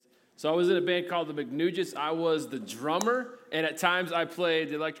So I was in a band called the McNugents. I was the drummer, and at times I played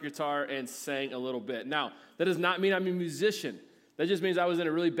the electric guitar and sang a little bit. Now, that does not mean I'm a musician. That just means I was in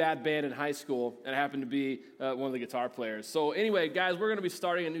a really bad band in high school, and I happened to be one of the guitar players. So anyway, guys, we're going to be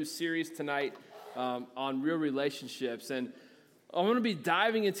starting a new series tonight on real relationships, and I'm going to be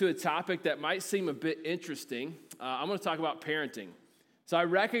diving into a topic that might seem a bit interesting. I'm going to talk about parenting. So I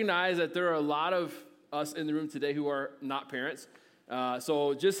recognize that there are a lot of us in the room today who are not parents.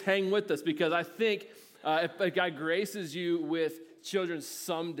 So just hang with us, because I think if God graces you with children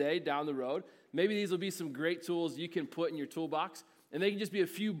someday down the road, maybe these will be some great tools you can put in your toolbox, and they can just be a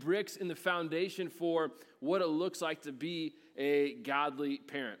few bricks in the foundation for what it looks like to be a godly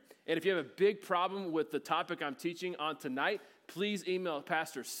parent. And if you have a big problem with the topic I'm teaching on tonight, please email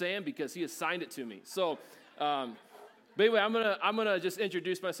Pastor Sam, because he assigned it to me. So, but anyway, I'm gonna just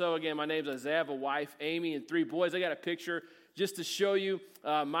introduce myself again. My name's Isaiah. I have a wife, Amy, and 3 boys. I got a picture just to show you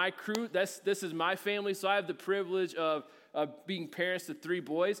my crew. This is my family, so I have the privilege of being parents to 3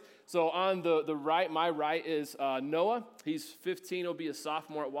 boys. So on the right, my right is Noah. He's 15. He'll be a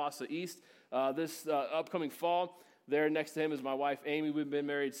sophomore at Wausau East this upcoming fall. There next to him is my wife, Amy. We've been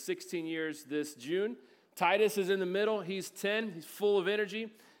married 16 years this June. Titus is in the middle. He's 10. He's full of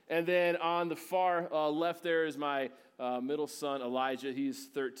energy. And then on the far left there is my middle son, Elijah. He's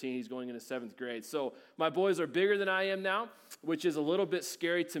 13. He's going into 7th grade. So my boys are bigger than I am now, which is a little bit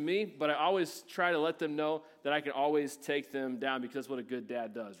scary to me, but I always try to let them know that I can always take them down, because that's what a good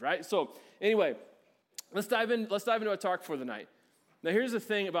dad does, right? So anyway, let's dive into our talk for the night. Now, here's the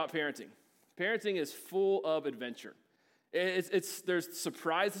thing about parenting. Parenting is full of adventure. There's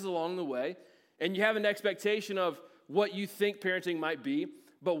surprises along the way, and you have an expectation of what you think parenting might be.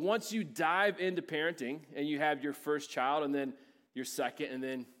 But once you dive into parenting and you have your first child and then your second and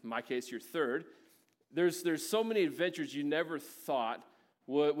then, in my case, your third, there's so many adventures you never thought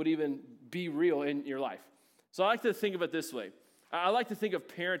would even be real in your life. So I like to think of it this way. I like to think of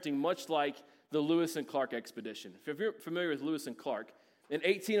parenting much like the Lewis and Clark expedition. If you're familiar with Lewis and Clark, in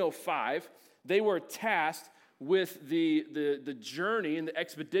 1805, they were tasked with the journey and the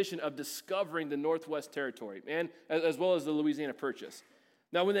expedition of discovering the Northwest Territory, and as well as the Louisiana Purchase.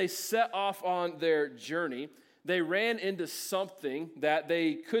 Now, when they set off on their journey, they ran into something that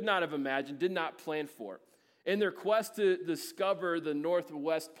they could not have imagined, did not plan for. In their quest to discover the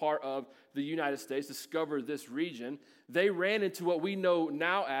northwest part of the United States, discover this region, they ran into what we know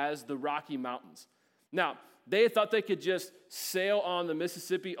now as the Rocky Mountains. Now, they thought they could just sail on the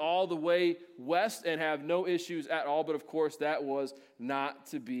Mississippi all the way west and have no issues at all, but of course that was not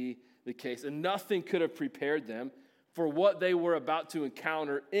to be the case. And nothing could have prepared them for what they were about to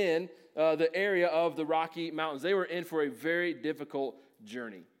encounter in the area of the Rocky Mountains. They were in for a very difficult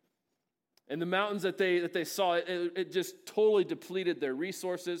journey. And the mountains that they saw, it just totally depleted their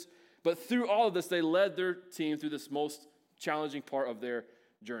resources. But through all of this, they led their team through this most challenging part of their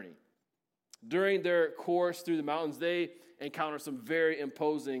journey. During their course through the mountains, they encountered some very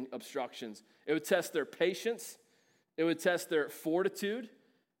imposing obstructions. It would test their patience, it would test their fortitude,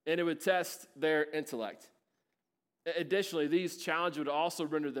 and it would test their intellect. Additionally, these challenges would also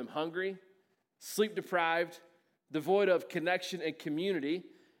render them hungry, sleep-deprived, devoid of connection and community,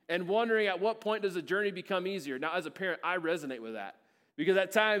 and wondering at what point does the journey become easier. Now, as a parent, I resonate with that, because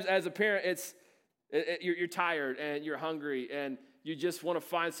at times, as a parent, you're tired and you're hungry and you just want to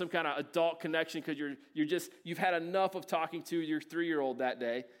find some kind of adult connection because you've had enough of talking to your 3-year-old that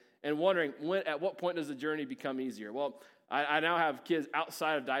day and wondering at what point does the journey become easier. Well, I now have kids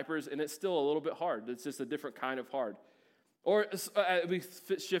outside of diapers, and it's still a little bit hard. It's just a different kind of hard. Or we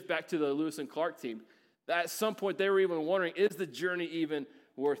shift back to the Lewis and Clark team. At some point, they were even wondering, is the journey even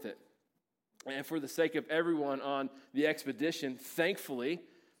worth it? And for the sake of everyone on the expedition, thankfully,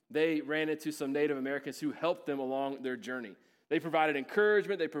 they ran into some Native Americans who helped them along their journey. They provided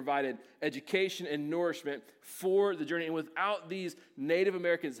encouragement, they provided education and nourishment for the journey. And without these Native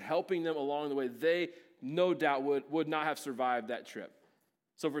Americans helping them along the way, they no doubt would not have survived that trip.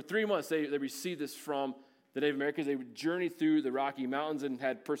 So for 3 months, they received this from the Native Americans. They would journey through the Rocky Mountains and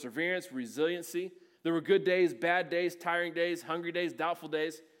had perseverance, resiliency. There were good days, bad days, tiring days, hungry days, doubtful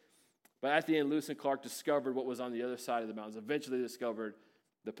days. But at the end, Lewis and Clark discovered what was on the other side of the mountains. Eventually, they discovered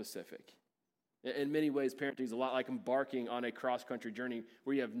the Pacific. In many ways, parenting is a lot like embarking on a cross-country journey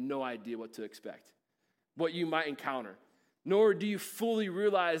where you have no idea what to expect, what you might encounter. Nor do you fully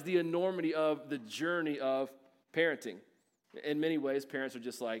realize the enormity of the journey of parenting. In many ways, parents are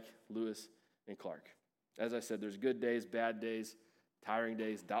just like Lewis and Clark. As I said, there's good days, bad days, tiring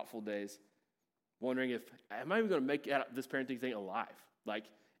days, doubtful days, wondering am I even going to make this parenting thing alive?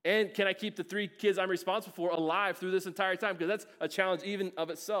 And can I keep the 3 kids I'm responsible for alive through this entire time? Because that's a challenge even of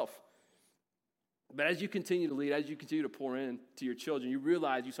itself. But as you continue to lead, as you continue to pour in to your children, you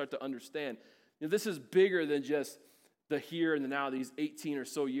realize, you start to understand, this is bigger than just the here and the now, these 18 or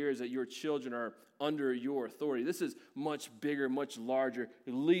so years that your children are under your authority. This is much bigger, much larger,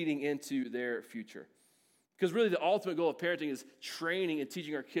 leading into their future. Because really the ultimate goal of parenting is training and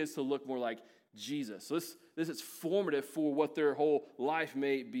teaching our kids to look more like Jesus. So this is formative for what their whole life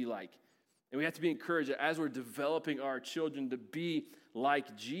may be like. And we have to be encouraged that as we're developing our children to be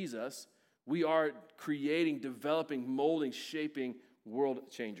like Jesus, we are creating, developing, molding, shaping world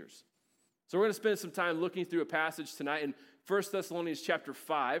changers. So we're going to spend some time looking through a passage tonight in 1 Thessalonians chapter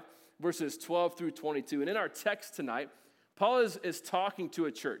 5, verses 12 through 22. And in our text tonight, Paul is talking to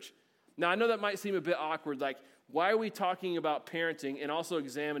a church. Now, I know that might seem a bit awkward, like, why are we talking about parenting and also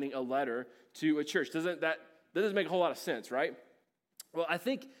examining a letter to a church? That doesn't make a whole lot of sense, right? Well, I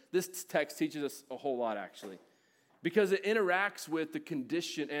think this text teaches us a whole lot, actually, because it interacts with the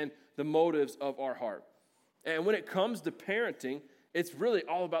condition and the motives of our heart. And when it comes to parenting, it's really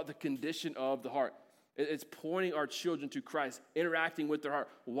all about the condition of the heart. It's pointing our children to Christ, interacting with their heart,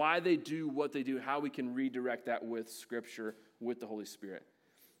 why they do what they do, how we can redirect that with Scripture, with the Holy Spirit.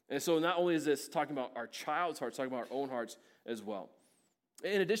 And so not only is this talking about our child's hearts, talking about our own hearts as well.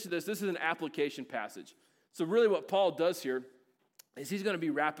 In addition to this is an application passage. So really what Paul does here is he's going to be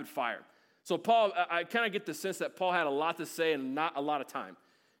rapid fire. So Paul, I kind of get the sense that Paul had a lot to say and not a lot of time,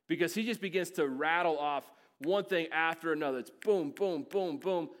 because he just begins to rattle off one thing after another. It's boom, boom, boom,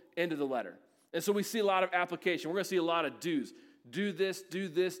 boom, into the letter. And so we see a lot of application. We're going to see a lot of do's. Do this, do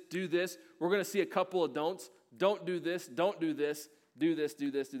this, do this. We're going to see a couple of don'ts. Don't do this, don't do this, do this, do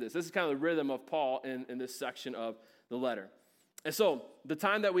this, do this. This is kind of the rhythm of Paul in this section of the letter. And so the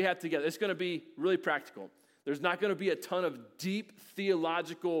time that we have together, it's going to be really practical. There's not going to be a ton of deep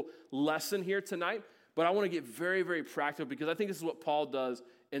theological lesson here tonight, but I want to get very, very practical because I think this is what Paul does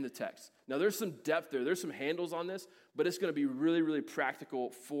in the text. Now, there's some depth there. There's some handles on this, but it's going to be really, really practical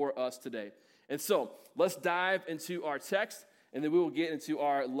for us today. And so let's dive into our text, and then we will get into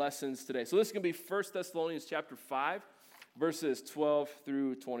our lessons today. So this is going to be 1 Thessalonians chapter 5, verses 12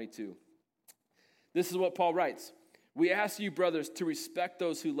 through 22. This is what Paul writes. We ask you, brothers, to respect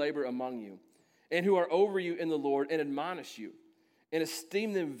those who labor among you and who are over you in the Lord and admonish you, and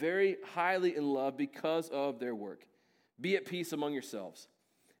esteem them very highly in love because of their work. Be at peace among yourselves.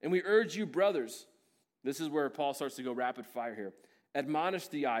 And we urge you, brothers, this is where Paul starts to go rapid fire here, admonish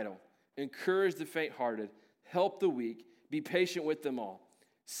the idle, encourage the faint-hearted, help the weak, be patient with them all.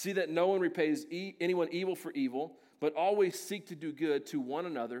 See that no one repays anyone evil for evil, but always seek to do good to one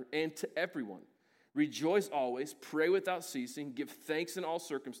another and to everyone. Rejoice always, pray without ceasing, give thanks in all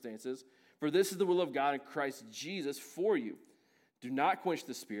circumstances, for this is the will of God in Christ Jesus for you. Do not quench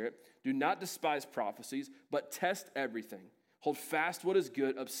the spirit, do not despise prophecies, but test everything. Hold fast what is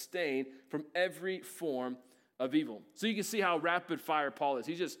good, abstain from every form of evil. So you can see how rapid fire Paul is.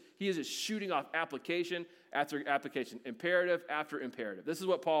 He is just shooting off application after application, imperative after imperative. This is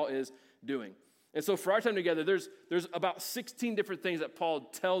what Paul is doing. And so for our time together, there's about 16 different things that Paul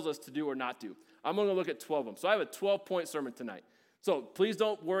tells us to do or not do. I'm going to look at 12 of them. So I have a 12-point sermon tonight. So please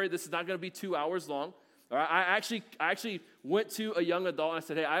don't worry. This is not going to be 2 hours long. All right? I actually went to a young adult and I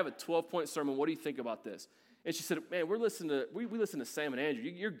said, hey, I have a 12-point sermon. What do you think about this? And she said, man, we listen to Sam and Andrew.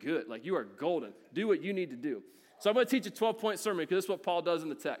 You're good. Like, you are golden. Do what you need to do. So I'm going to teach a 12-point sermon because this is what Paul does in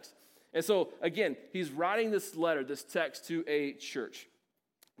the text. And so, again, he's writing this letter, this text to a church.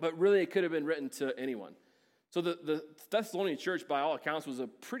 But really, it could have been written to anyone. So the Thessalonian church, by all accounts, was a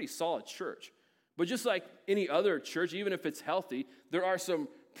pretty solid church. But just like any other church, even if it's healthy, there are some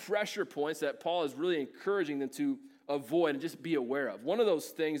pressure points that Paul is really encouraging them to avoid and just be aware of. One of those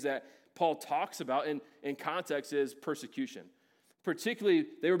things that Paul talks about in context is persecution. Particularly,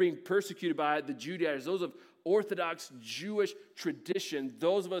 they were being persecuted by the Judaizers, those of Orthodox Jewish tradition,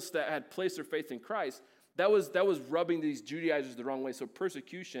 those of us that had placed their faith in Christ. That was rubbing these Judaizers the wrong way. So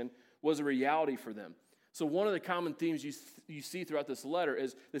persecution was a reality for them. So one of the common themes you see throughout this letter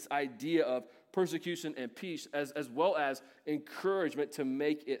is this idea of persecution and peace, as well as encouragement to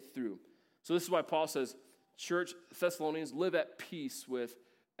make it through. So this is why Paul says, Church, Thessalonians, live at peace with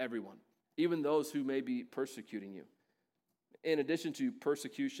everyone, even those who may be persecuting you. In addition to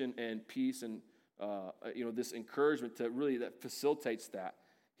persecution and peace and this encouragement that facilitates that,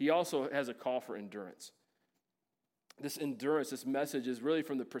 he also has a call for endurance. This endurance, this message is really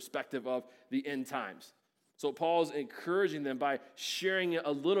from the perspective of the end times. So Paul's encouraging them by sharing a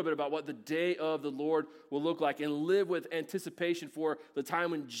little bit about what the day of the Lord will look like and live with anticipation for the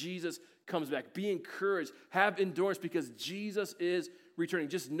time when Jesus comes back. Be encouraged. Have endurance because Jesus is returning.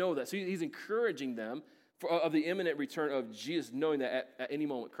 Just know that. So he's encouraging them of the imminent return of Jesus, knowing that at any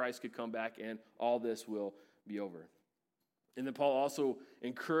moment Christ could come back and all this will be over. And then Paul also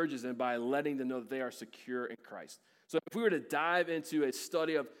encourages them by letting them know that they are secure in Christ. So if we were to dive into a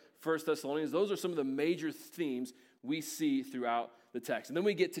study of 1 Thessalonians, those are some of the major themes we see throughout the text. And then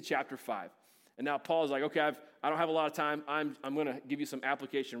we get to chapter 5. And now Paul's like, okay, I don't have a lot of time. I'm going to give you some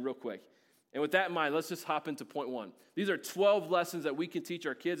application real quick. And with that in mind, let's just hop into point 1. These are 12 lessons that we can teach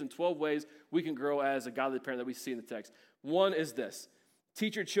our kids and 12 ways we can grow as a godly parent that we see in the text. One is this: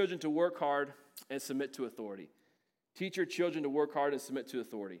 teach your children to work hard and submit to authority. Teach your children to work hard and submit to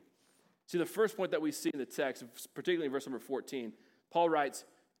authority. See, the first point that we see in the text, particularly in verse number 14, Paul writes,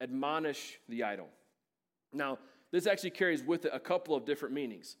 admonish the idle. Now, this actually carries with it a couple of different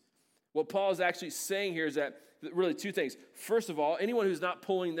meanings. What Paul is actually saying here is that really two things. First of all, anyone who's not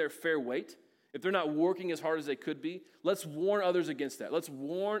pulling their fair weight, if they're not working as hard as they could be, let's warn others against that. Let's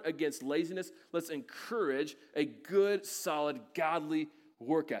warn against laziness. Let's encourage a good, solid, godly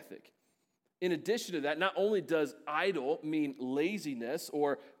work ethic. In addition to that, not only does idle mean laziness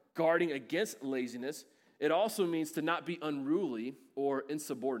or guarding against laziness, it also means to not be unruly or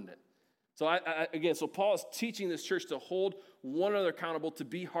insubordinate. So so Paul is teaching this church to hold one another accountable, to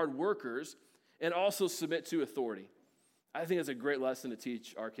be hard workers, and also submit to authority. I think that's a great lesson to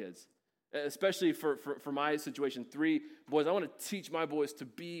teach our kids, especially for my situation, 3 boys. I want to teach my boys to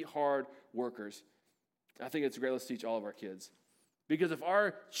be hard workers. I think it's a great lesson to teach all of our kids. Because if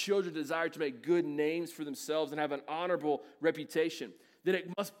our children desire to make good names for themselves and have an honorable reputation, then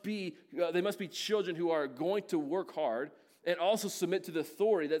they must be children who are going to work hard and also submit to the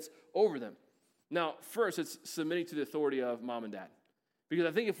authority that's over them. Now, first, it's submitting to the authority of mom and dad. Because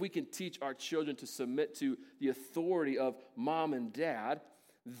I think if we can teach our children to submit to the authority of mom and dad,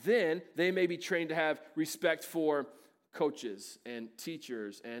 then they may be trained to have respect for coaches and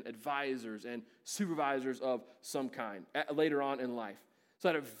teachers and advisors and supervisors of some kind later on in life. So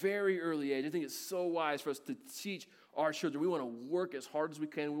at a very early age, I think it's so wise for us to teach our children. We want to work as hard as we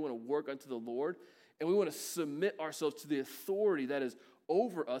can. We want to work unto the Lord. And we want to submit ourselves to the authority that is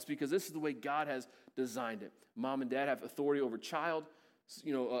over us, because this is the way God has designed it. Mom and dad have authority over child.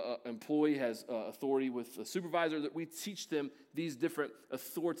 Employee has authority with a supervisor. That we teach them these different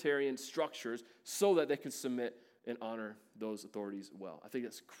authoritarian structures so that they can submit and honor those authorities well. I think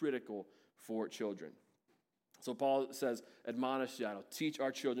that's critical for children. So Paul says, admonish the idle. Teach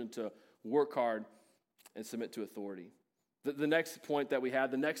our children to work hard and submit to authority. The next point that we have,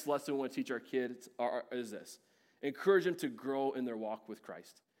 the next lesson we want to teach our kids is this. Encourage them to grow in their walk with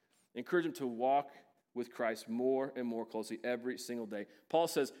Christ. Encourage them to walk with Christ more and more closely every single day. Paul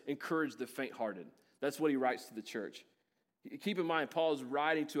says, encourage the faint-hearted. That's what he writes to the church. Keep in mind, Paul is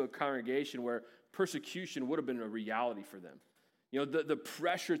writing to a congregation where persecution would have been a reality for them. The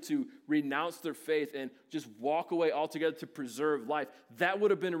pressure to renounce their faith and just walk away altogether to preserve life, that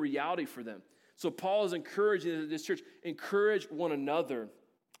would have been a reality for them. So Paul is encouraging this church, encourage one another,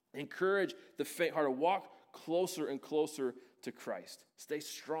 encourage the faint-hearted, walk closer and closer to Christ. Stay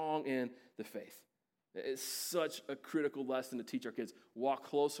strong in the faith. It's such a critical lesson to teach our kids. Walk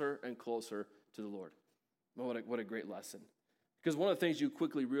closer and closer to the Lord. What a great lesson. Because one of the things you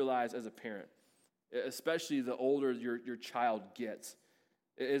quickly realize as a parent, especially the older your child gets,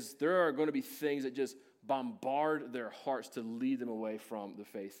 is there are going to be things that just bombard their hearts to lead them away from the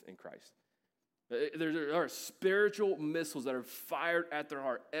faith in Christ. There are spiritual missiles that are fired at their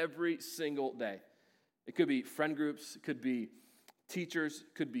heart every single day. It could be friend groups, it could be teachers,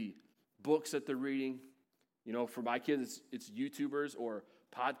 it could be books that they're reading. For my kids, it's YouTubers or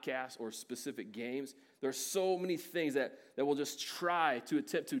podcasts or specific games. There are so many things that will just try to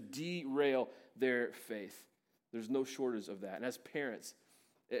attempt to derail their faith. There's no shortage of that. And as parents,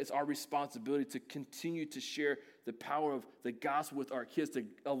 it's our responsibility to continue to share the power of the gospel with our kids, to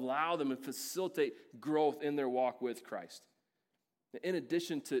allow them and facilitate growth in their walk with Christ. In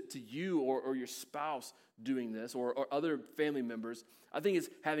addition to you or your spouse doing this or other family members, I think it's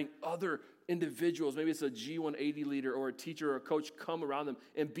having other individuals, maybe it's a G180 leader or a teacher or a coach, come around them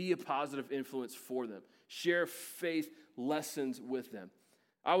and be a positive influence for them. Share faith lessons with them.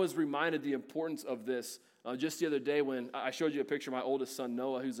 I was reminded the importance of this just the other day when I showed you a picture of my oldest son,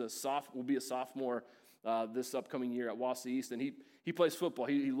 Noah, who's will be a sophomore this upcoming year at Wausau East, and he plays football.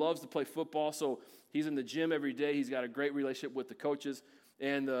 He loves to play football, so he's in the gym every day. He's got a great relationship with the coaches,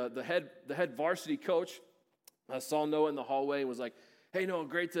 and the head varsity coach saw Noah in the hallway and was like, "Hey, Noah,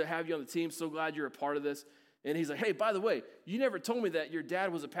 great to have you on the team. So glad you're a part of this." And he's like, "Hey, by the way, you never told me that your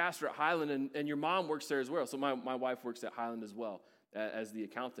dad was a pastor at Highland and your mom works there as well." So my wife works at Highland as well as the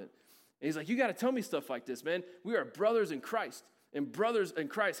accountant. And he's like, "You got to tell me stuff like this, man. We are brothers in Christ, and brothers in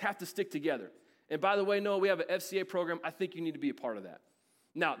Christ have to stick together." And by the way, Noah, we have an FCA program. I think you need to be a part of that.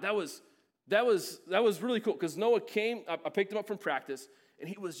 Now, that was really cool because Noah came, I picked him up from practice, and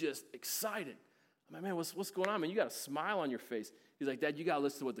he was just excited. I'm like, man, what's going on, man? You got a smile on your face. He's like, Dad, you got to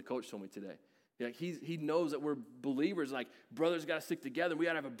listen to what the coach told me today. Like, he knows that we're believers, like brothers got to stick together. We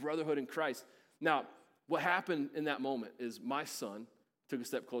got to have a brotherhood in Christ. Now, what happened in that moment is my son took a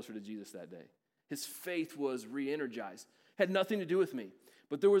step closer to Jesus that day. His faith was re-energized. Had nothing to do with me.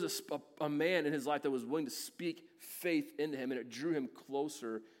 But there was a man in his life that was willing to speak faith into him, and it drew him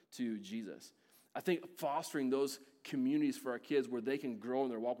closer to Jesus. I think fostering those communities for our kids where they can grow in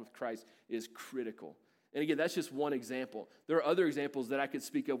their walk with Christ is critical. And again, that's just one example. There are other examples that I could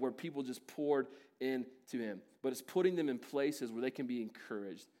speak of where people just poured into him. But it's putting them in places where they can be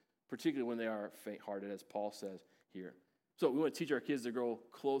encouraged, particularly when they are faint-hearted, as Paul says here. So we want to teach our kids to grow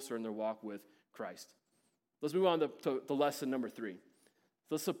closer in their walk with Christ. Let's move on to lesson number 3.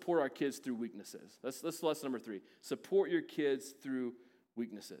 Let's support our kids through weaknesses. That's lesson number 3. Support your kids through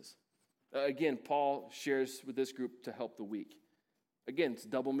weaknesses. Again, Paul shares with this group to help the weak. Again, it's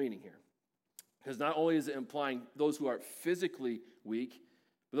double meaning here. Because not only is it implying those who are physically weak,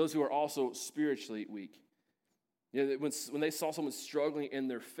 but those who are also spiritually weak. You know, when they saw someone struggling in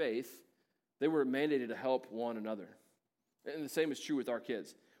their faith, they were mandated to help one another. And the same is true with our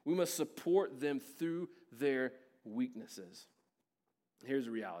kids. We must support them through their weaknesses. Here's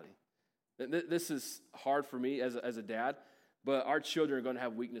the reality. This is hard for me as a dad, but our children are going to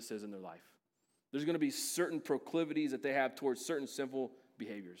have weaknesses in their life. There's going to be certain proclivities that they have towards certain sinful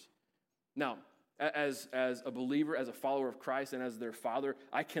behaviors. Now, as a believer, as a follower of Christ, and as their father,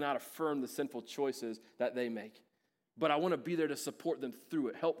 I cannot affirm the sinful choices that they make. But I want to be there to support them through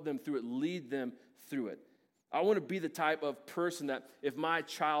it, help them through it, lead them through it. I want to be the type of person that if my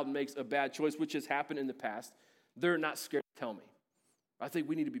child makes a bad choice, which has happened in the past, they're not scared to tell me. I think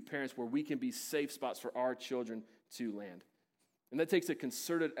we need to be parents where we can be safe spots for our children to land. And that takes a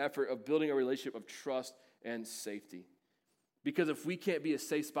concerted effort of building a relationship of trust and safety. Because if we can't be a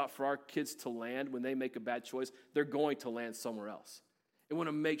safe spot for our kids to land when they make a bad choice, they're going to land somewhere else. And we want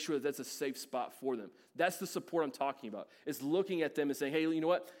to make sure that that's a safe spot for them. That's the support I'm talking about. It's looking at them and saying, hey, you know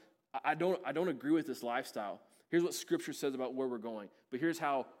what? I don't agree with this lifestyle. Here's what Scripture says about where we're going. But here's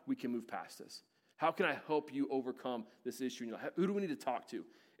how we can move past this. How can I help you overcome this issue? You know, who do we need to talk to?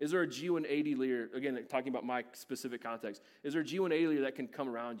 Is there a G180 leader, again, talking about my specific context, is there a G180 leader that can come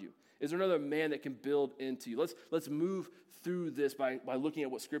around you? Is there another man that can build into you? Let's move through this by looking at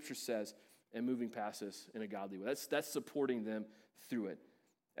what Scripture says and moving past this in a godly way. That's supporting them through it.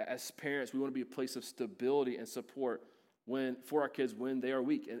 As parents, we want to be a place of stability and support for our kids when they are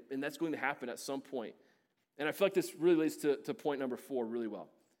weak. And that's going to happen at some point. And I feel like this really leads to point number 4 really well.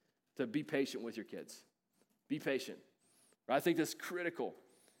 To be patient with your kids. Be patient. I think that's critical.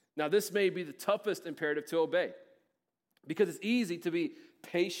 Now, this may be the toughest imperative to obey because it's easy to be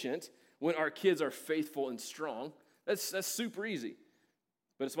patient when our kids are faithful and strong. That's super easy.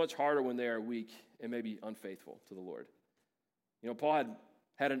 But it's much harder when they are weak and maybe unfaithful to the Lord. You know, Paul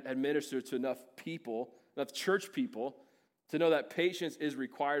had ministered to enough people, enough church people, to know that patience is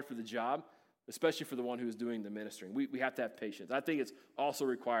required for the job, especially for the one who is doing the ministering. We have to have patience. I think it's also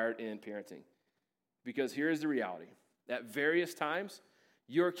required in parenting. Because here's the reality. At various times,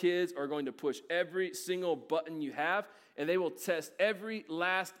 your kids are going to push every single button you have, and they will test every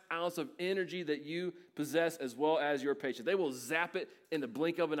last ounce of energy that you possess as well as your patience. They will zap it in the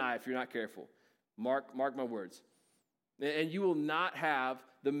blink of an eye if you're not careful. Mark my words. And you will not have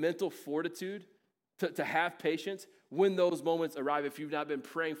the mental fortitude to have patience when those moments arrive if you've not been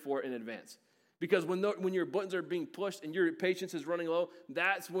praying for it in advance. Because when your buttons are being pushed and your patience is running low,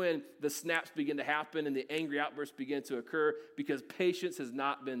 that's when the snaps begin to happen and the angry outbursts begin to occur because patience has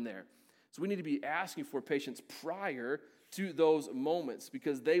not been there. So we need to be asking for patience prior to those moments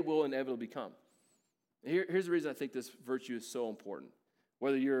because they will inevitably come. Here's the reason I think this virtue is so important,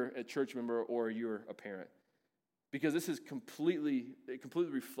 whether you're a church member or you're a parent. Because this it completely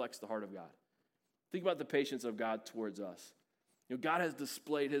reflects the heart of God. Think about the patience of God towards us. You know, God has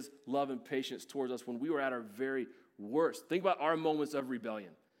displayed his love and patience towards us when we were at our very worst. Think about our moments of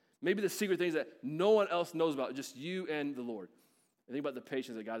rebellion. Maybe the secret things that no one else knows about, just you and the Lord. And think about the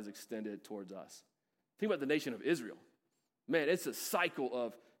patience that God has extended towards us. Think about the nation of Israel. Man, it's a cycle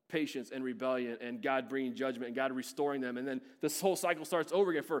of patience and rebellion and God bringing judgment and God restoring them. And then this whole cycle starts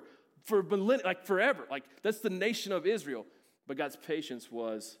over again for like forever. Like that's the nation of Israel. But God's patience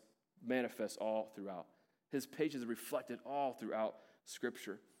was manifest all throughout. His patience is reflected all throughout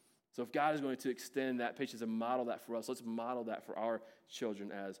Scripture. So if God is going to extend that patience and model that for us, let's model that for our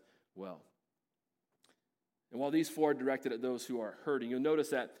children as well. And while these 4 are directed at those who are hurting, you'll notice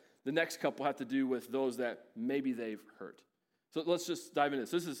that the next couple have to do with those that maybe they've hurt. So let's just dive into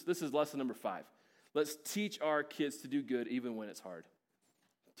this. This is lesson number 5. Let's teach our kids to do good even when it's hard.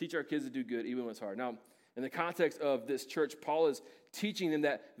 Teach our kids to do good even when it's hard. Now, in the context of this church, Paul is teaching them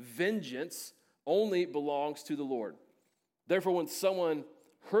that vengeance only belongs to the Lord. Therefore, when someone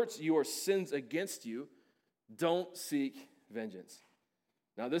hurts you or sins against you, don't seek vengeance.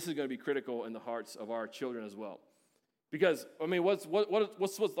 Now, this is going to be critical in the hearts of our children as well. Because, I mean, what's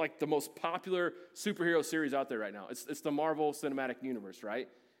like the most popular superhero series out there right now? It's the Marvel Cinematic Universe, right?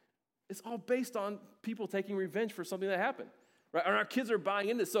 It's all based on people taking revenge for something that happened, right? And our kids are buying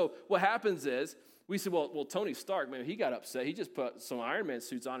into this. So what happens is, we say, well, Tony Stark, man, he got upset. He just put some Iron Man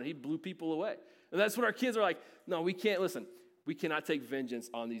suits on and he blew people away. And that's what our kids are like, no, we can't, listen, we cannot take vengeance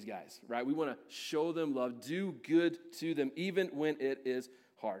on these guys, right? We want to show them love, do good to them, even when it is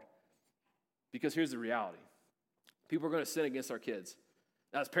hard. Because here's the reality. People are going to sin against our kids.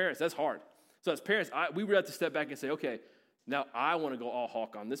 Now, as parents, that's hard. So as parents, we would have to step back and say, okay, now I want to go all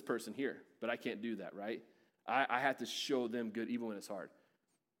hawk on this person here, but I can't do that, right? I have to show them good even when it's hard.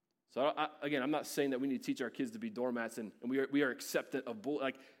 So again, I'm not saying that we need to teach our kids to be doormats and we are acceptant of bullying.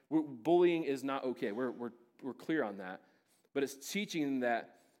 Like bullying is not okay. We're clear on that. But it's teaching them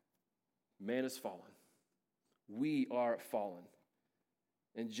that man is fallen. We are fallen.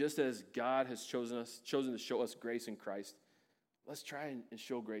 And just as God has chosen to show us grace in Christ, let's try and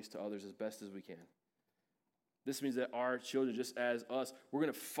show grace to others as best as we can. This means that our children, just as us, we're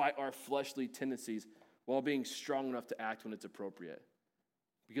going to fight our fleshly tendencies while being strong enough to act when it's appropriate.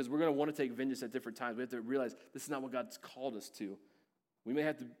 Because we're going to want to take vengeance at different times. We have to realize this is not what God's called us to. We may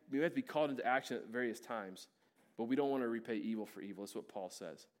have to be called into action at various times, but we don't want to repay evil for evil. That's what Paul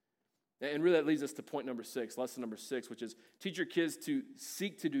says. And really that leads us to point number 6, lesson number 6, which is teach your kids to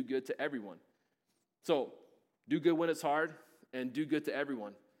seek to do good to everyone. So do good when it's hard and do good to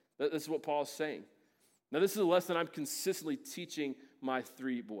everyone. This is what Paul is saying. Now this is a lesson I'm consistently teaching my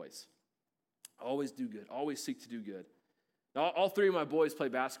 3 boys. Always do good. Always seek to do good. Now, all 3 of my boys play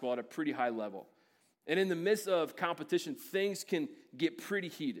basketball at a pretty high level. And in the midst of competition, things can get pretty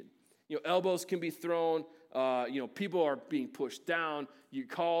heated. Elbows can be thrown. People are being pushed down. Your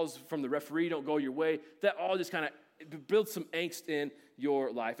calls from the referee don't go your way. That all just kind of builds some angst in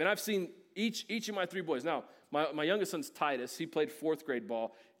your life. And I've seen each of my 3 boys. Now, my youngest son's Titus. He played 4th grade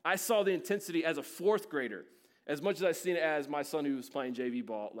ball. I saw the intensity as a 4th grader as much as I've seen it as my son who was playing JV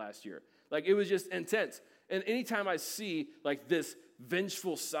ball last year. Like, it was just intense. And anytime I see, like, this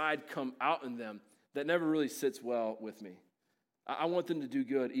vengeful side come out in them, that never really sits well with me. I want them to do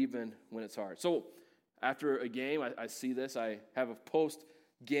good even when it's hard. So after a game, I see this. I have a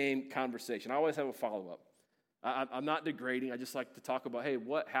post-game conversation. I always have a follow-up. I'm not degrading. I just like to talk about, hey,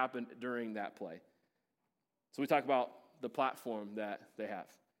 what happened during that play? So we talk about the platform that they have.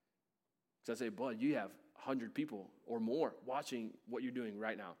 Because I say, bud, you have 100 people or more watching what you're doing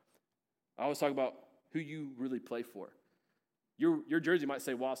right now. I always talk about who you really play for. Your jersey might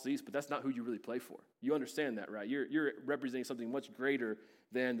say Wausau East, but that's not who you really play for. You understand that, right? You're representing something much greater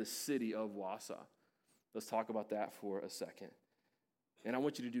than the city of Wausau. Let's talk about that for a second. And I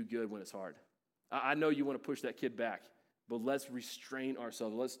want you to do good when it's hard. I know you want to push that kid back, but let's restrain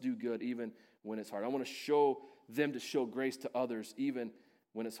ourselves. Let's do good even when it's hard. I want to show them to show grace to others even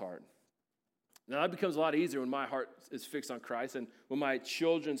when it's hard. Now, that becomes a lot easier when my heart is fixed on Christ and when my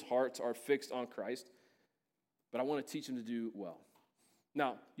children's hearts are fixed on Christ. But I want to teach them to do well.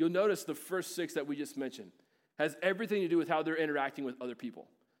 Now, you'll notice the first 6 that we just mentioned has everything to do with how they're interacting with other people.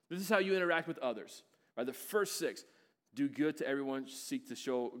 This is how you interact with others. Right? The first 6, do good to everyone, seek to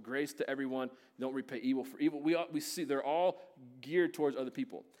show grace to everyone, don't repay evil for evil. We see they're all geared towards other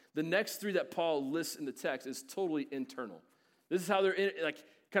people. The next 3 that Paul lists in the text is totally internal. This is how they're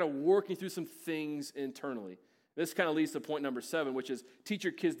kind of working through some things internally. This kind of leads to point number 7, which is teach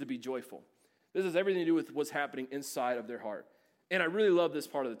your kids to be joyful. This has everything to do with what's happening inside of their heart. And I really love this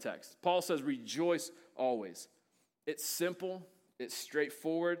part of the text. Paul says, rejoice always. It's simple. It's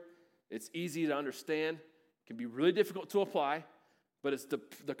straightforward. It's easy to understand. It can be really difficult to apply, but it's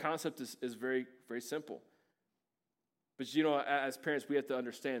the concept is very, very simple. But, as parents, we have to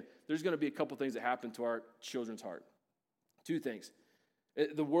understand there's going to be a couple things that happen to our children's heart. 2 things.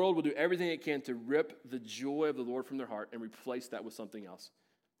 The world will do everything it can to rip the joy of the Lord from their heart and replace that with something else.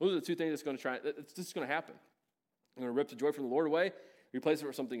 Those are the 2 things that's going to it's just going to happen. I'm going to rip the joy from the Lord away, replace it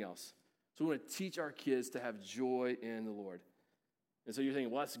with something else. So we want to teach our kids to have joy in the Lord. And so you're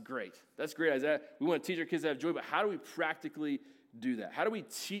thinking, well, that's great. That's great, Isaiah. We want to teach our kids to have joy, but how do we practically do that? How do we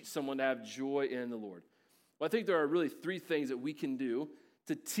teach someone to have joy in the Lord? Well, I think there are really 3 things that we can do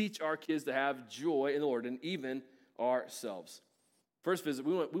to teach our kids to have joy in the Lord and even ourselves. First visit,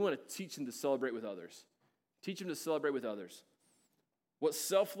 we want to teach them to celebrate with others. Teach them to celebrate with others. What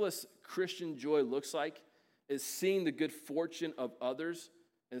selfless Christian joy looks like is seeing the good fortune of others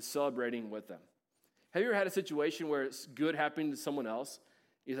and celebrating with them. Have you ever had a situation where it's good happening to someone else?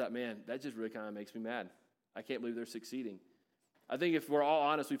 You thought, man, that just really kind of makes me mad. I can't believe they're succeeding. I think if we're all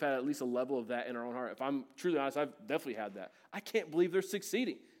honest, we've had at least a level of that in our own heart. If I'm truly honest, I've definitely had that. I can't believe they're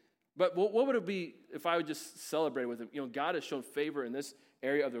succeeding. But what would it be if I would just celebrate with them? God has shown favor in this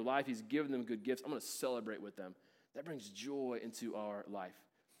area of their life. He's given them good gifts. I'm going to celebrate with them. That brings joy into our life.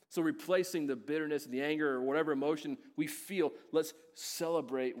 So replacing the bitterness and the anger or whatever emotion we feel, let's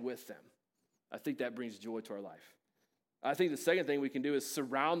celebrate with them. I think that brings joy to our life. I think the second thing we can do is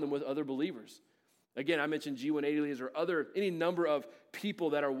surround them with other believers. Again, I mentioned G180 leaders or any number of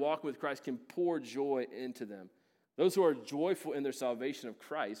people that are walking with Christ can pour joy into them. Those who are joyful in their salvation of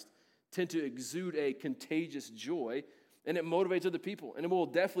Christ tend to exude a contagious joy, and it motivates other people, and it will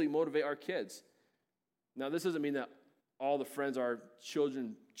definitely motivate our kids. Now, this doesn't mean that all the friends our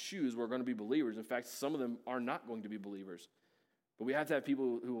children choose were going to be believers. In fact, some of them are not going to be believers. But we have to have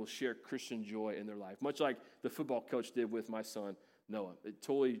people who will share Christian joy in their life, much like the football coach did with my son, Noah. It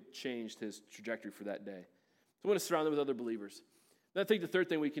totally changed his trajectory for that day. So I want to surround them with other believers. And I think the third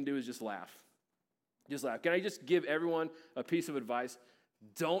thing we can do is just laugh. Just laugh. Can I just give everyone a piece of advice?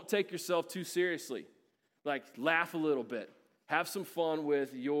 Don't take yourself too seriously. Like, laugh a little bit. Have some fun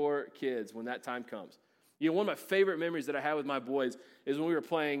with your kids when that time comes. One of my favorite memories that I had with my boys is when we were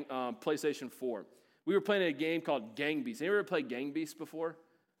playing PlayStation 4. We were playing a game called Gang Beasts. Anyone ever played Gang Beasts before?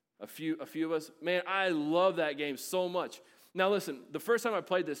 A few of us. Man, I love that game so much. Now listen, the first time I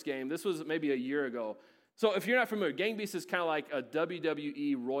played this game, this was maybe a year ago. So if you're not familiar, Gang Beasts is kind of like a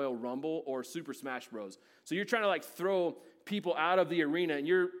WWE Royal Rumble or Super Smash Bros. So you're trying to throw people out of the arena, and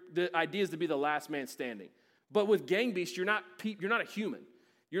the idea is to be the last man standing. But with Gang Beasts, you're not a human.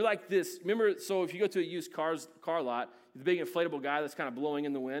 You're like this. Remember, so if you go to a used car lot, the big inflatable guy that's kind of blowing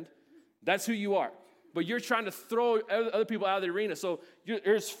in the wind, that's who you are. But you're trying to throw other people out of the arena. So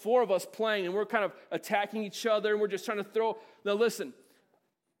there's four of us playing, and we're kind of attacking each other, and we're just trying to throw. Now listen,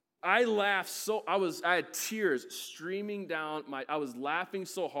 I laughed I had tears streaming down I was laughing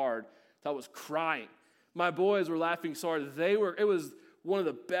so hard that I was crying. My boys were laughing so hard. It was one of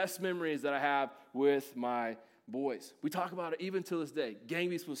the best memories that I have with my boys. We talk about it even to this day. Gang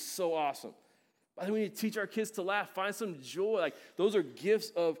Beasts was so awesome. I think we need to teach our kids to laugh, find some joy. Those are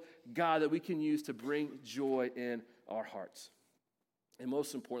gifts of God that we can use to bring joy in our hearts. And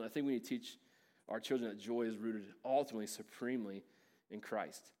most important, I think we need to teach our children that joy is rooted ultimately, supremely in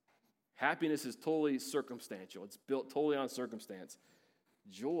Christ. Happiness is totally circumstantial. It's built totally on circumstance.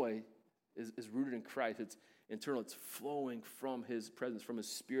 Joy is rooted in Christ. It's internal. It's flowing from His presence, from His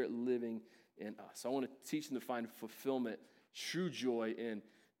Spirit living in us. So I want to teach them to find fulfillment, true joy in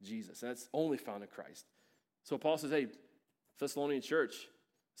Jesus. And that's only found in Christ. So Paul says, hey, Thessalonian church,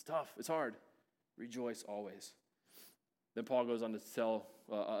 it's tough. It's hard. Rejoice always. Then Paul goes on to tell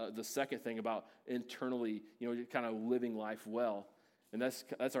the second thing about internally, kind of living life well. And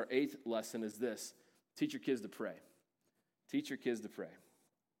that's our eighth lesson is this. Teach your kids to pray. Teach your kids to pray.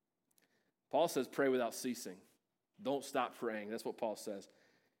 Paul says pray without ceasing. Don't stop praying. That's what Paul says.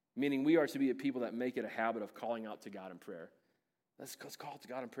 Meaning we are to be a people that make it a habit of calling out to God in prayer. Let's call to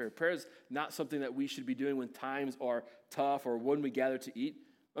God in prayer. Prayer is not something that we should be doing when times are tough or when we gather to eat.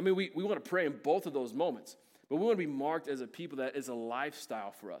 I mean, we want to pray in both of those moments. But we want to be marked as a people that is a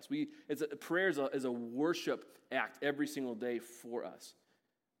lifestyle for us. Prayer is a worship act every single day for us,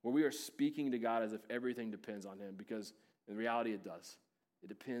 where we are speaking to God as if everything depends on Him, because in reality it does. It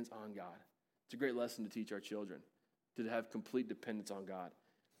depends on God. It's a great lesson to teach our children, to have complete dependence on God.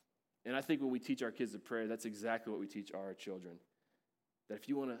 And I think when we teach our kids to pray, that's exactly what we teach our children. That if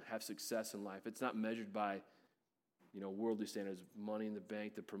you want to have success in life, it's not measured by worldly standards, money in the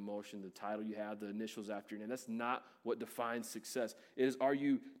bank, the promotion, the title you have, the initials after your name. That's not what defines success. It is, are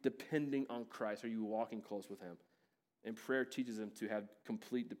you depending on Christ? Are you walking close with Him? And prayer teaches them to have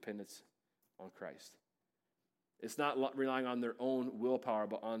complete dependence on Christ. It's not relying on their own willpower,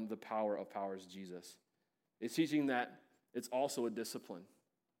 but on the power of powers, Jesus. It's teaching that it's also a discipline,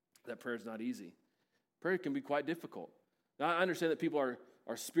 that prayer is not easy. Prayer can be quite difficult. Now, I understand that people are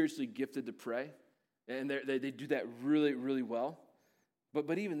spiritually gifted to pray, and they do that really, really well.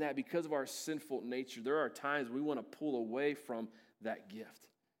 But even that, because of our sinful nature, there are times we want to pull away from that gift.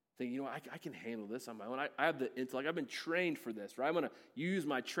 Think, I can handle this on my own. I have the intellect. I've been trained for this, right? I'm going to use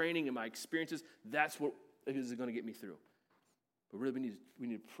my training and my experiences. That's what is going to get me through. But really, we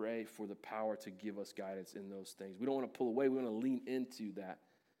need to pray for the power to give us guidance in those things. We don't want to pull away. We want to lean into that.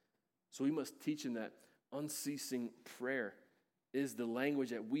 So we must teach them that unceasing prayer is the language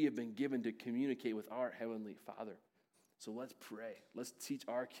that we have been given to communicate with our Heavenly Father. So let's pray. Let's teach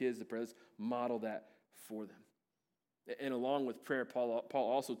our kids to pray. Let's model that for them. And along with prayer, Paul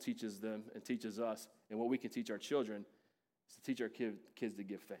also teaches them and teaches us, and what we can teach our children is to teach our kids to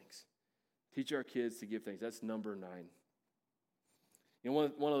give thanks. Teach our kids to give thanks. That's number 9. You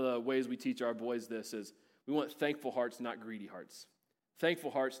know, one of the ways we teach our boys this is we want thankful hearts, not greedy hearts.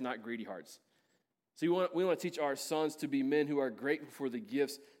 Thankful hearts, not greedy hearts. So we want to teach our sons to be men who are grateful for the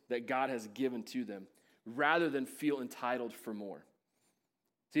gifts that God has given to them, rather than feel entitled for more.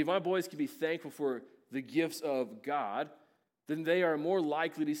 See, if my boys can be thankful for the gifts of God, then they are more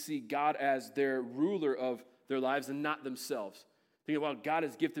likely to see God as their ruler of their lives and not themselves. Thinking, well, God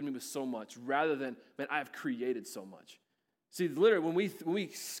has gifted me with so much, rather than, man, I have created so much. See, literally, when we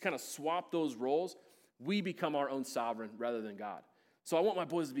kind of swap those roles, we become our own sovereign rather than God. So I want my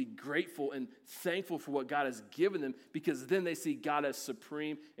boys to be grateful and thankful for what God has given them, because then they see God as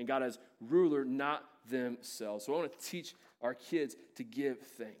supreme and God as ruler, not themselves. So I want to teach our kids to give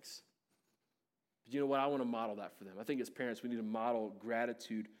thanks. But you know what? I want to model that for them. I think as parents, we need to model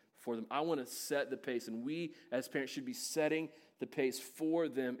gratitude for them. I want to set the pace, and we as parents should be setting the pace for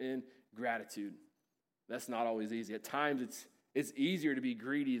them in gratitude. That's not always easy. At times, it's easier to be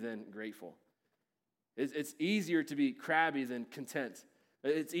greedy than grateful. It's easier to be crabby than content.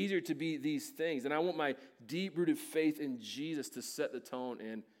 It's easier to be these things. And I want my deep-rooted faith in Jesus to set the tone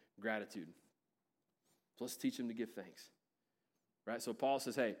in gratitude. So let's teach them to give thanks. Right? So Paul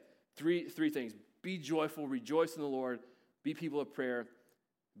says, hey, three things. Be joyful, rejoice in the Lord, be people of prayer,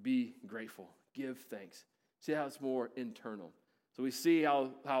 be grateful, give thanks. See how it's more internal. So we see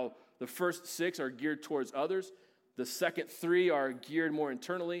how the first 6 are geared towards others. The second 3 are geared more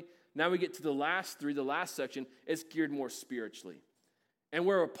internally. Now we get to the last 3, the last section, it's geared more spiritually. And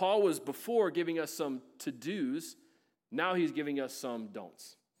where Paul was before giving us some to-dos, now he's giving us some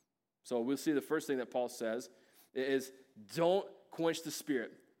don'ts. So we'll see the first thing that Paul says is don't quench the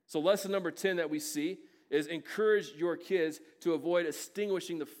Spirit. So lesson number 10 that we see is encourage your kids to avoid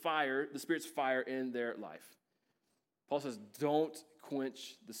extinguishing the Spirit's fire in their life. Paul says don't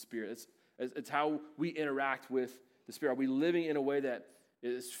quench the Spirit. It's how we interact with the Spirit. Are we living in a way that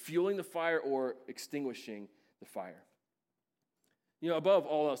is fueling the fire or extinguishing the fire? You know, above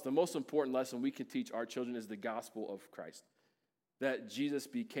all else, the most important lesson we can teach our children is the gospel of Christ. That Jesus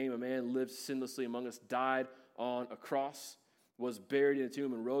became a man, lived sinlessly among us, died on a cross, was buried in a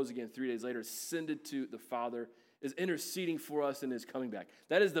tomb, and rose again 3 days later, ascended to the Father, is interceding for us and is coming back.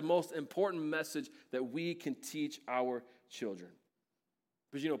 That is the most important message that we can teach our children.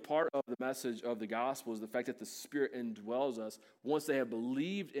 Because, you know, part of the message of the gospel is the fact that the Spirit indwells us once they have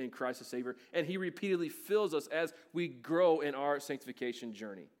believed in Christ as Savior, and He repeatedly fills us as we grow in our sanctification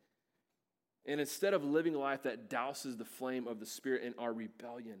journey. And instead of living a life that douses the flame of the Spirit in our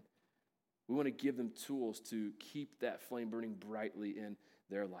rebellion, we want to give them tools to keep that flame burning brightly in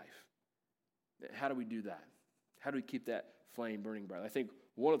their life. How do we do that? How do we keep that flame burning bright? I think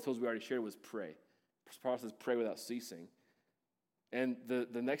one of the tools we already shared was pray. Paul says pray without ceasing. And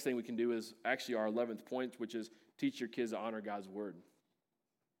the next thing we can do is actually our 11th point, which is teach your kids to honor God's word.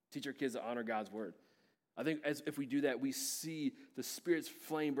 Teach your kids to honor God's word. I think if we do that, we see the Spirit's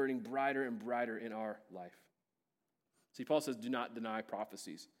flame burning brighter and brighter in our life. See, Paul says do not deny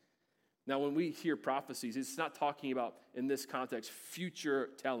prophecies. Now, when we hear prophecies, it's not talking about, in this context, future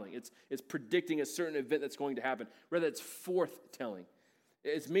telling. It's predicting a certain event that's going to happen. Rather, it's forth-telling.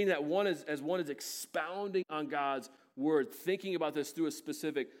 It's meaning that one is expounding on God's word, thinking about this through a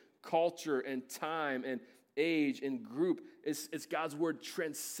specific culture and time and age and group. It's God's word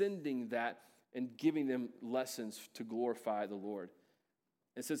transcending that and giving them lessons to glorify the Lord.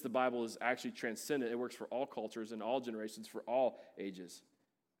 And since the Bible is actually transcendent, it works for all cultures and all generations, for all ages.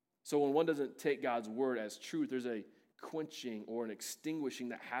 So when one doesn't take God's word as truth, there's a quenching or an extinguishing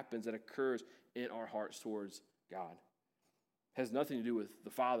that happens, that occurs in our hearts towards God. It has nothing to do with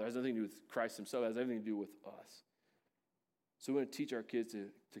the Father. It has nothing to do with Christ himself. It has everything to do with us. So we want to teach our kids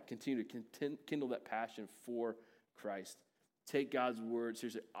to continue to kindle that passion for Christ. Take God's word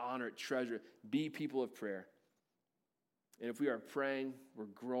seriously, honor it, treasure it, be people of prayer. And if we are praying, we're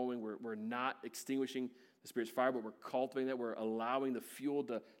growing, we're not extinguishing the Spirit's fire, but we're cultivating that, we're allowing the fuel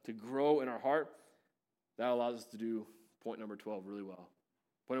to grow in our heart, that allows us to do point number 12 really well.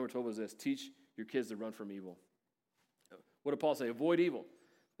 Point number 12 is this: teach your kids to run from evil. What did Paul say? Avoid evil.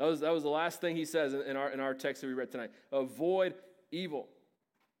 That was the last thing he says in our text that we read tonight. Avoid evil.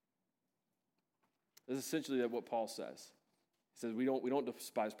 This is essentially what Paul says. He says we don't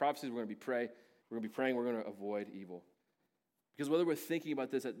despise prophecies. We're going to be praying. We're going to avoid evil. Because whether we're thinking about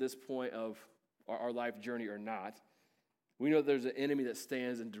this at this point of our life journey or not, we know that there's an enemy that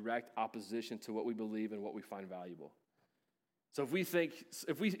stands in direct opposition to what we believe and what we find valuable. So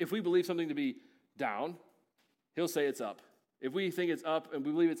if we believe something to be down, he'll say it's up. If we think it's up and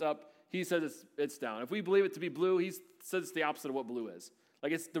we believe it's up, he says it's down. If we believe it to be blue, he says it's the opposite of what blue is.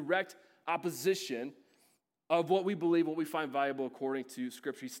 Like it's direct opposition of what we believe, what we find valuable according to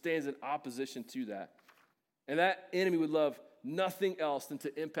Scripture. He stands in opposition to that. And that enemy would love nothing else than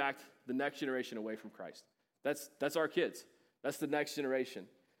to impact the next generation away from Christ. That's our kids. That's the next generation.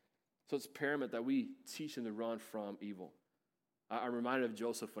 So it's paramount that we teach them to run from evil. I'm reminded of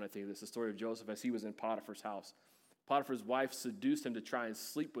Joseph when I think of this, the story of Joseph as he was in Potiphar's house. Potiphar's wife seduced him to try and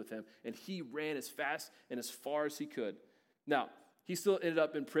sleep with him, and he ran as fast and as far as he could. Now, he still ended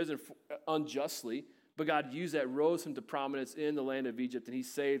up in prison unjustly, but God used that, rose him to prominence in the land of Egypt, and he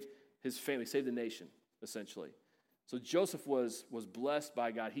saved his family, saved the nation, essentially. So Joseph was blessed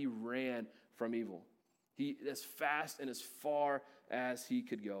by God. He ran from evil. He as fast and as far as he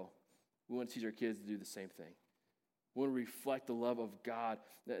could go. We want to teach our kids to do the same thing. We want to reflect the love of God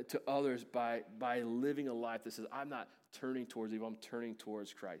to others by living a life that says, I'm not turning towards evil, I'm turning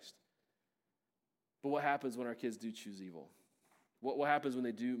towards Christ. But what happens when our kids do choose evil? What happens when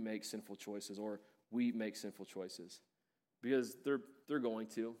they do make sinful choices, or we make sinful choices? Because they're going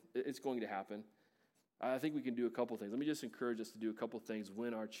to. It's going to happen. I think we can do a couple things. Let me just encourage us to do a couple things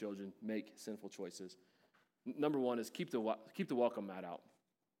when our children make sinful choices. Number one is keep the welcome mat out.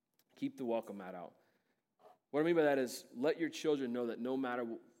 Keep the welcome mat out. What I mean by that is let your children know that no matter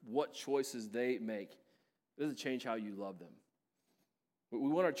what choices they make, it doesn't change how you love them. We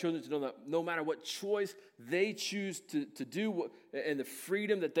want our children to know that no matter what choice they choose to do and the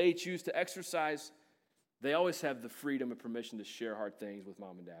freedom that they choose to exercise, they always have the freedom and permission to share hard things with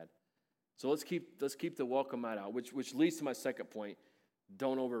mom and dad. So let's keep the welcome mat out, which leads to my second point.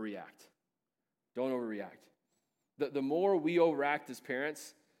 Don't overreact. Don't overreact. The more we overact as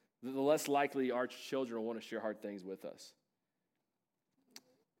parents, the less likely our children will want to share hard things with us.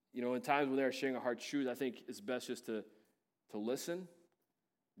 You know, in times when they're sharing a hard truth, I think it's best just to listen,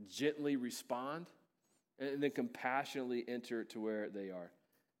 gently respond, and then compassionately enter to where they are.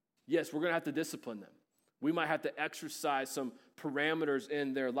 Yes, we're going to have to discipline them. We might have to exercise some parameters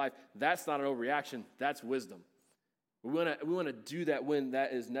in their life. That's not an overreaction. That's wisdom. We want to do that when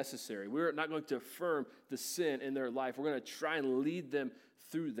that is necessary. We're not going to affirm the sin in their life. We're going to try and lead them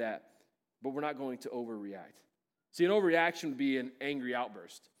through that, but we're not going to overreact. See, an overreaction would be an angry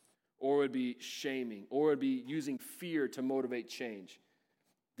outburst, or it would be shaming, or it would be using fear to motivate change.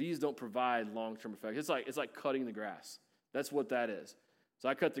 These don't provide long-term effects. It's like cutting the grass. That's what that is. So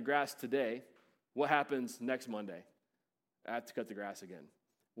I cut the grass today. What happens next Monday? I have to cut the grass again.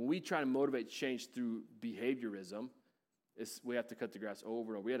 When we try to motivate change through behaviorism, we have to cut the grass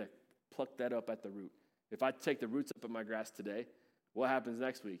over and over. We have to pluck that up at the root. If I take the roots up of my grass today, what happens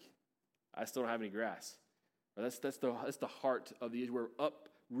next week? I still don't have any grass. That's the heart of the issue. We're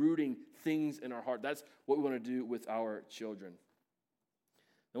uprooting things in our heart. That's what we want to do with our children.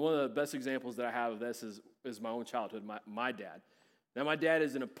 And one of the best examples that I have of this is my own childhood, my dad. Now, my dad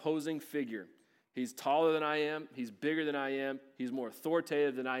is an opposing figure. He's taller than I am. He's bigger than I am. He's more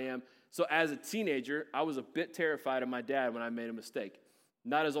authoritative than I am. So as a teenager, I was a bit terrified of my dad when I made a mistake.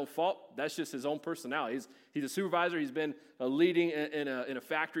 Not his own fault. That's just his own personality. He's a supervisor. He's been leading in a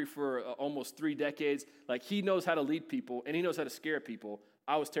factory for almost 3 decades. Like, he knows how to lead people, and he knows how to scare people.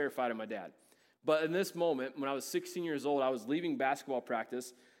 I was terrified of my dad. But in this moment, when I was 16 years old, I was leaving basketball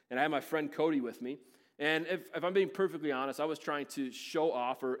practice, and I had my friend Cody with me. And if I'm being perfectly honest, I was trying to show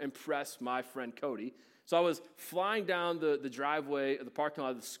off or impress my friend Cody. So I was flying down the driveway of the parking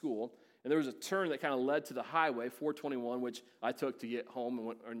lot of the school, and there was a turn that kind of led to the highway, 421, which I took to get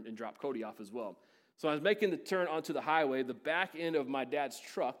home and drop Cody off as well. So I was making the turn onto the highway. The back end of my dad's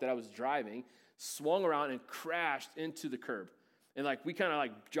truck that I was driving swung around and crashed into the curb. And we kind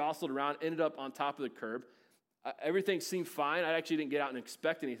of jostled around, ended up on top of the curb. Everything seemed fine. I actually didn't get out and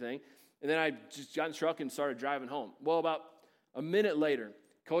inspect anything. And then I just got in the truck and started driving home. Well, about a minute later,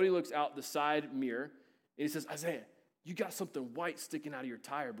 Cody looks out the side mirror, and he says, "Isaiah, you got something white sticking out of your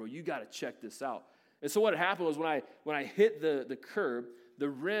tire, bro. You got to check this out." And so what happened was when I hit the curb, the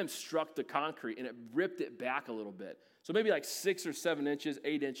rim struck the concrete, and it ripped it back a little bit. So maybe 6 or 7 inches,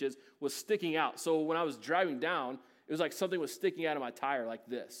 8 inches was sticking out. So when I was driving down, it was like something was sticking out of my tire like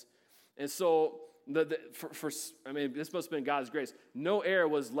this. And so this must have been God's grace. No air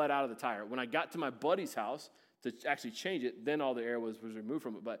was let out of the tire. When I got to my buddy's house to actually change it, then all the air was removed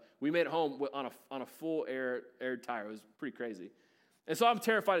from it. But we made it home on a full air tire. It was pretty crazy. And so I'm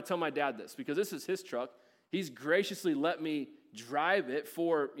terrified to tell my dad this because this is his truck. He's graciously let me drive it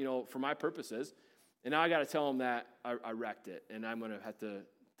for my purposes. And now I got to tell him that I wrecked it, and I'm going to have to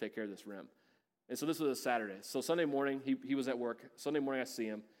take care of this rim. And so this was a Saturday. So Sunday morning, he was at work. Sunday morning, I see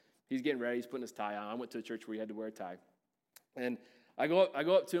him. He's getting ready. He's putting his tie on. I went to a church where he had to wear a tie. And I go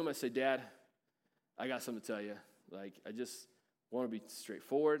up to him. I say, Dad, I got something to tell you. Like, I just want to be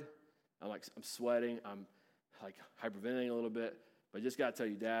straightforward. I'm sweating. I'm like hyperventilating a little bit. But I just got to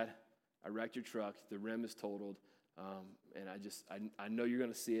tell you, Dad, I wrecked your truck. The rim is totaled. And I know you're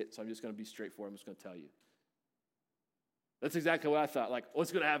going to see it, so I'm just going to be straightforward. I'm just going to tell you. That's exactly what I thought. Like,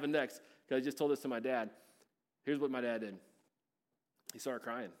 what's going to happen next? Because I just told this to my dad. Here's what my dad did. He started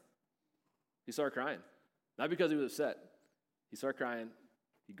crying. Not because he was upset. He started crying.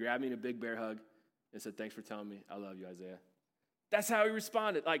 He grabbed me in a big bear hug and said, thanks for telling me I love you, Isaiah. That's how he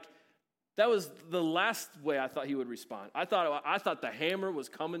responded. Like, that was the last way I thought he would respond. I thought the hammer was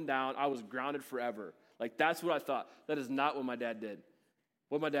coming down. I was grounded forever. Like, that's what I thought. That is not what my dad did.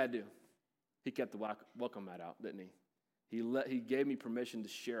 What did my dad do? He kept the welcome mat out, didn't he? He gave me permission to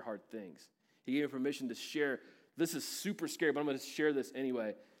share hard things. He gave me permission to share, this is super scary, but I'm going to share this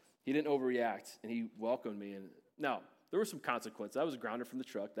anyway. He didn't overreact, and he welcomed me. And now, there were some consequences. I was grounded from the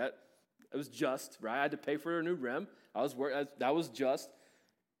truck. It was just, right? I had to pay for a new rim. That was just.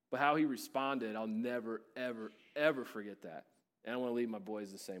 But how he responded, I'll never, ever, ever forget that. And I want to leave my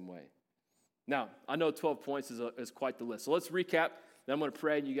boys the same way. Now, I know 12 points is quite the list. So let's recap. Then I'm going to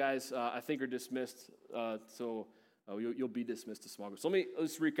pray, and you guys, I think, are dismissed. You'll be dismissed to small groups.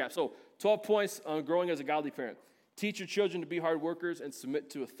 Let's recap. So 12 points on growing as a godly parent. Teach your children to be hard workers and submit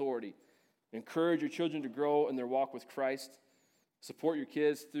to authority. Encourage your children to grow in their walk with Christ. Support your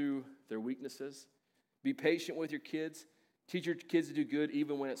kids through their weaknesses. Be patient with your kids. Teach your kids to do good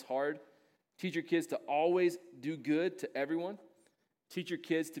even when it's hard. Teach your kids to always do good to everyone. Teach your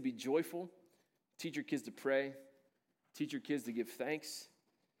kids to be joyful. Teach your kids to pray. Teach your kids to give thanks.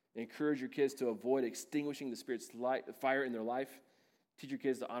 Encourage your kids to avoid extinguishing the Spirit's fire in their life. Teach your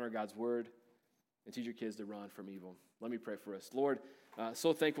kids to honor God's word. And teach your kids to run from evil. Let me pray for us. Lord,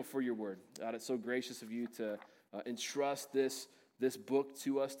 so thankful for your word. God, it's so gracious of you to entrust this book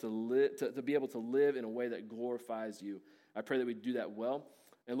to us to be able to live in a way that glorifies you. I pray that we do that well.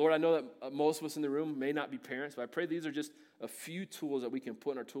 And Lord, I know that most of us in the room may not be parents, but I pray these are just a few tools that we can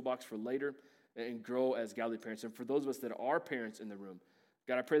put in our toolbox for later and grow as godly parents. And for those of us that are parents in the room,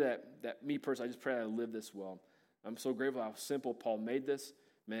 God, I pray that me personally, I just pray that I live this well. I'm so grateful how simple Paul made this.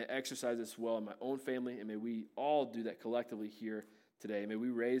 May I exercise this well in my own family, and may we all do that collectively here today. May we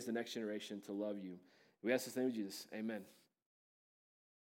raise the next generation to love you. We ask this in the name of Jesus. Amen.